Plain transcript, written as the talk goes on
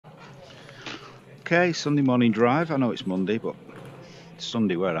Okay, Sunday morning drive. I know it's Monday, but it's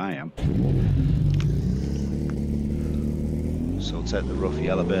Sunday where I am. So I'll take the Ruf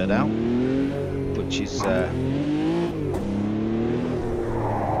Yellow Bird out, which is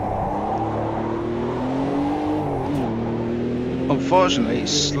unfortunately it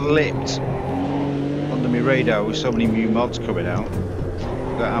slipped under my radar with so many new mods coming out.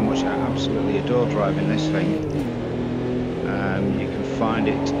 Forgot how much I absolutely adore driving this thing. You can find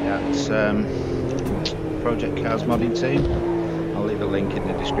it at Project Cars Modding Team. I'll leave a link in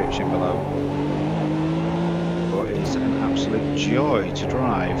the description below. But it's an absolute joy to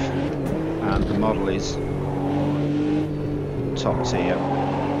drive, and the model is top tier.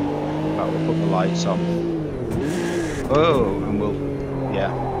 But we'll put the lights on. Oh, and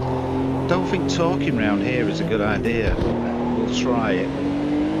yeah. Don't think talking round here is a good idea. We'll try it.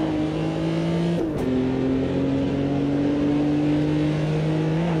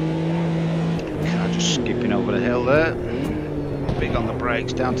 Skipping over the hill there. Big on the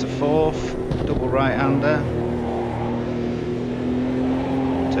brakes, down to fourth. Double right-hander.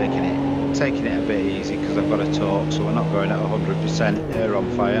 Taking it a bit easy because I've got a torque, so we're not going at 100% air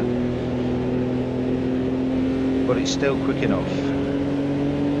on fire. But it's still quick enough.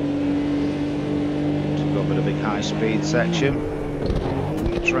 So we've got a bit of big high-speed section.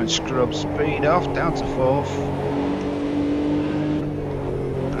 Try and scrub speed off, down to fourth.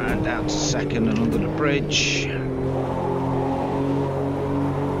 Down to second and under the bridge.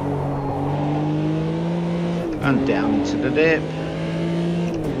 And down into the dip.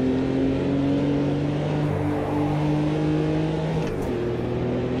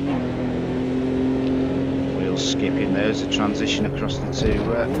 Wheel skipping, there's a transition across the two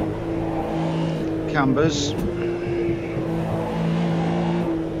cambers.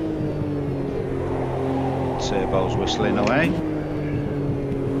 Turbo's whistling away.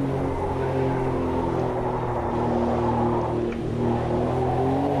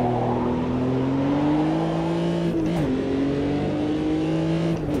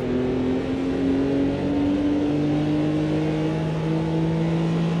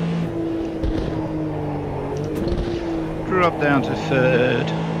 Drop down to third,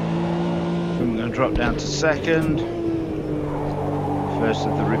 then we're going to drop down to second. First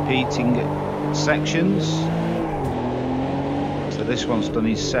of the repeating sections. So this one's done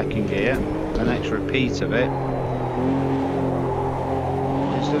in second gear, the next repeat of it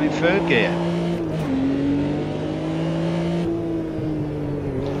is done in third gear,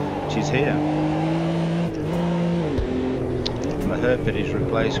 which is here. The hairpin is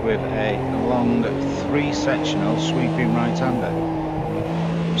replaced with a long 3-sectional sweeping right-hander.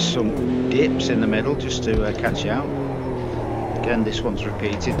 Some dips in the middle just to catch you out. Again, this one's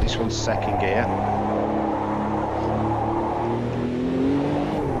repeated, this one's second gear.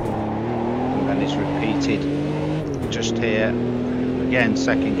 And then it's repeated just here. Again,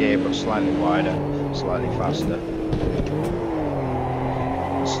 second gear, but slightly wider, slightly faster.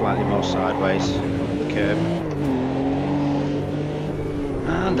 Slightly more sideways on the curb.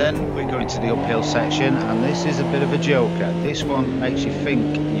 And then we're going to the uphill section, and this is a bit of a joker. This one makes you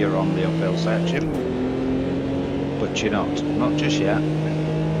think you're on the uphill section, but you're not just yet,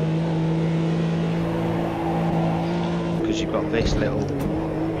 because you've got this little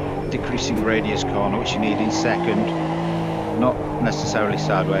decreasing radius corner which you need in second, not necessarily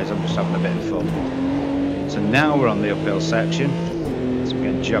sideways. I'm just having a bit of fun. So now we're on the uphill section, so we're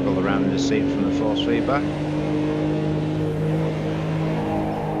going to juggle around in the seat from the force feedback.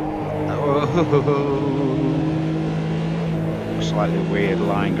 Slightly weird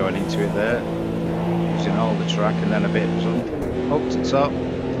line going into it there, using all the track, and then a bit up to top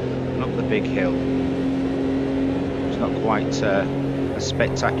and up the big hill. It's not quite as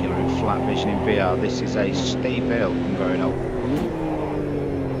spectacular in flat vision in VR. This is a steep hill I'm going up.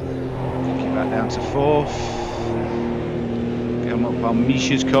 Taking back down to fourth. Going up on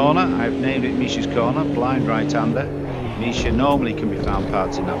Misha's corner. I've named it Misha's corner, blind right-hander. Misha normally can be found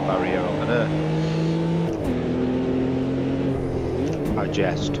parked in that barrier over there. I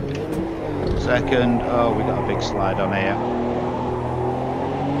jest. Second, oh, we got a big slide on here.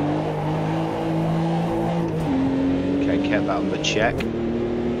 Okay, kept that under check.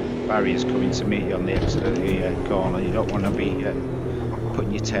 Barrier's coming to meet you on the exit of the corner. You don't want to be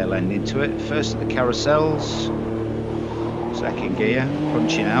putting your tail end into it. First of the carousels. Second gear,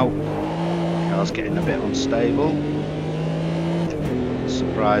 punching out. Car's getting a bit unstable.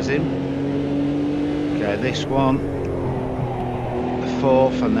 Surprising. Okay, this one, the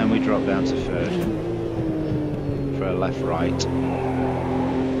fourth, and then we drop down to third for a left-right.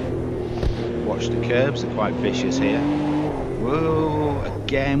 Watch the curbs, they're quite vicious here. Whoa,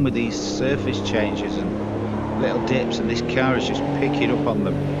 again with these surface changes and little dips, and this car is just picking up on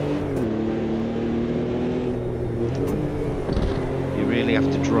them. You really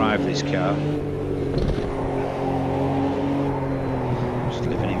have to drive this car. Just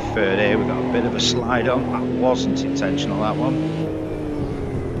living in third here, we've got a bit of a slide on. That wasn't intentional, that one.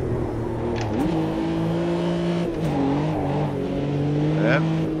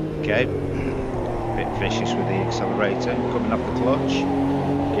 Okay. Bit vicious with the accelerator, coming off the clutch.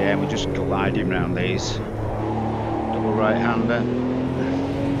 Again, we're just gliding around these. Double right-hander.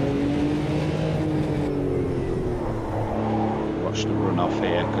 Watch the run off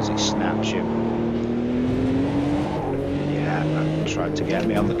here because it snaps you. Yeah, that tried to get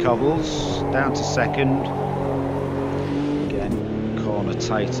me on the cobbles. Down to second. Again, corner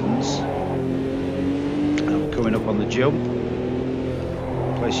tightens. And we're coming up on the jump.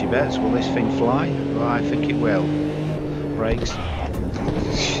 Place your bets. Will this thing fly? Well, I think it will. Brakes.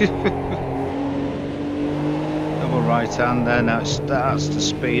 Double right hand there. Now it starts to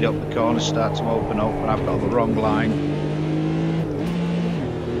speed up. The corners start to open up, and I've got the wrong line.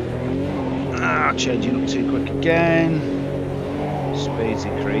 Changing up too quick again. Speed's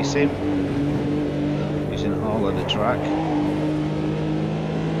increasing. Using all of the track.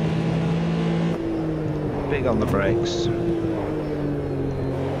 Big on the brakes.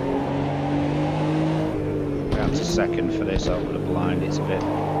 Down to second for this over the blind. It's a bit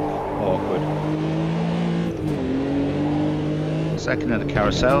awkward. Second of the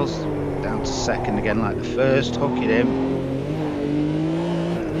carousels. Down to second again like the first. Hook it in.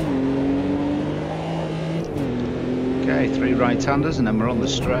 Okay, 3 right-handers and then we're on the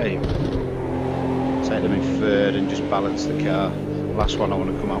straight. Take them in third and just balance the car. Last one I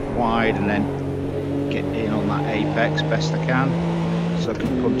want to come up wide and then get in on that apex best I can so I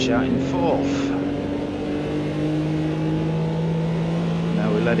can punch out in fourth.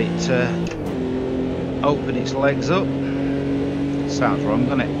 Now we let it open its legs up. Sounds wrong,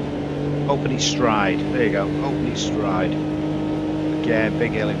 doesn't it? Open its stride. There you go, open its stride. Again,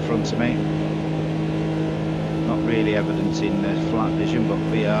 big hill in front of me. Not really evident in flat vision, but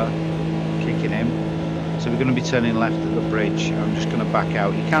we are kicking in. So we're going to be turning left at the bridge. I'm just going to back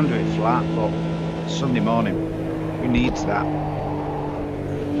out. You can do it flat, but Sunday morning, who needs that?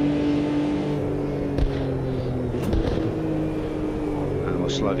 And we'll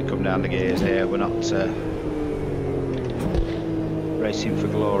slowly come down the gears here. We're not racing for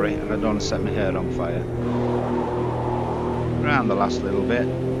glory, and I don't want to set my hair on fire. Around the last little bit.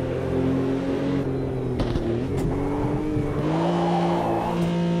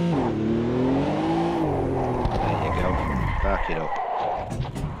 Back it up.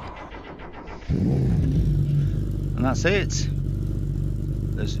 And that's it.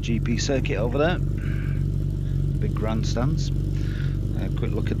 There's the GP circuit over there. Big grandstands.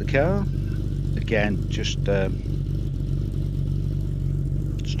 Quick look at the car. Again, just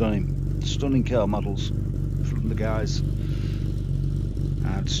stunning car models from the guys.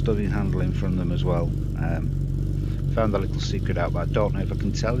 And stunning handling from them as well. Found a little secret out, but I don't know if I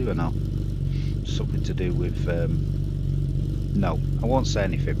can tell you or not. Something to do with no, I won't say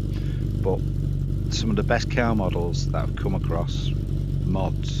anything, but some of the best car models that I've come across,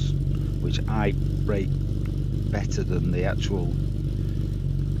 mods, which I rate better than the actual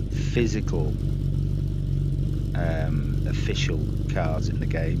physical official cars in the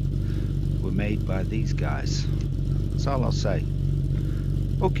game, were made by these guys. That's all I'll say.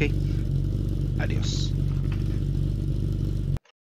 Okay, adios.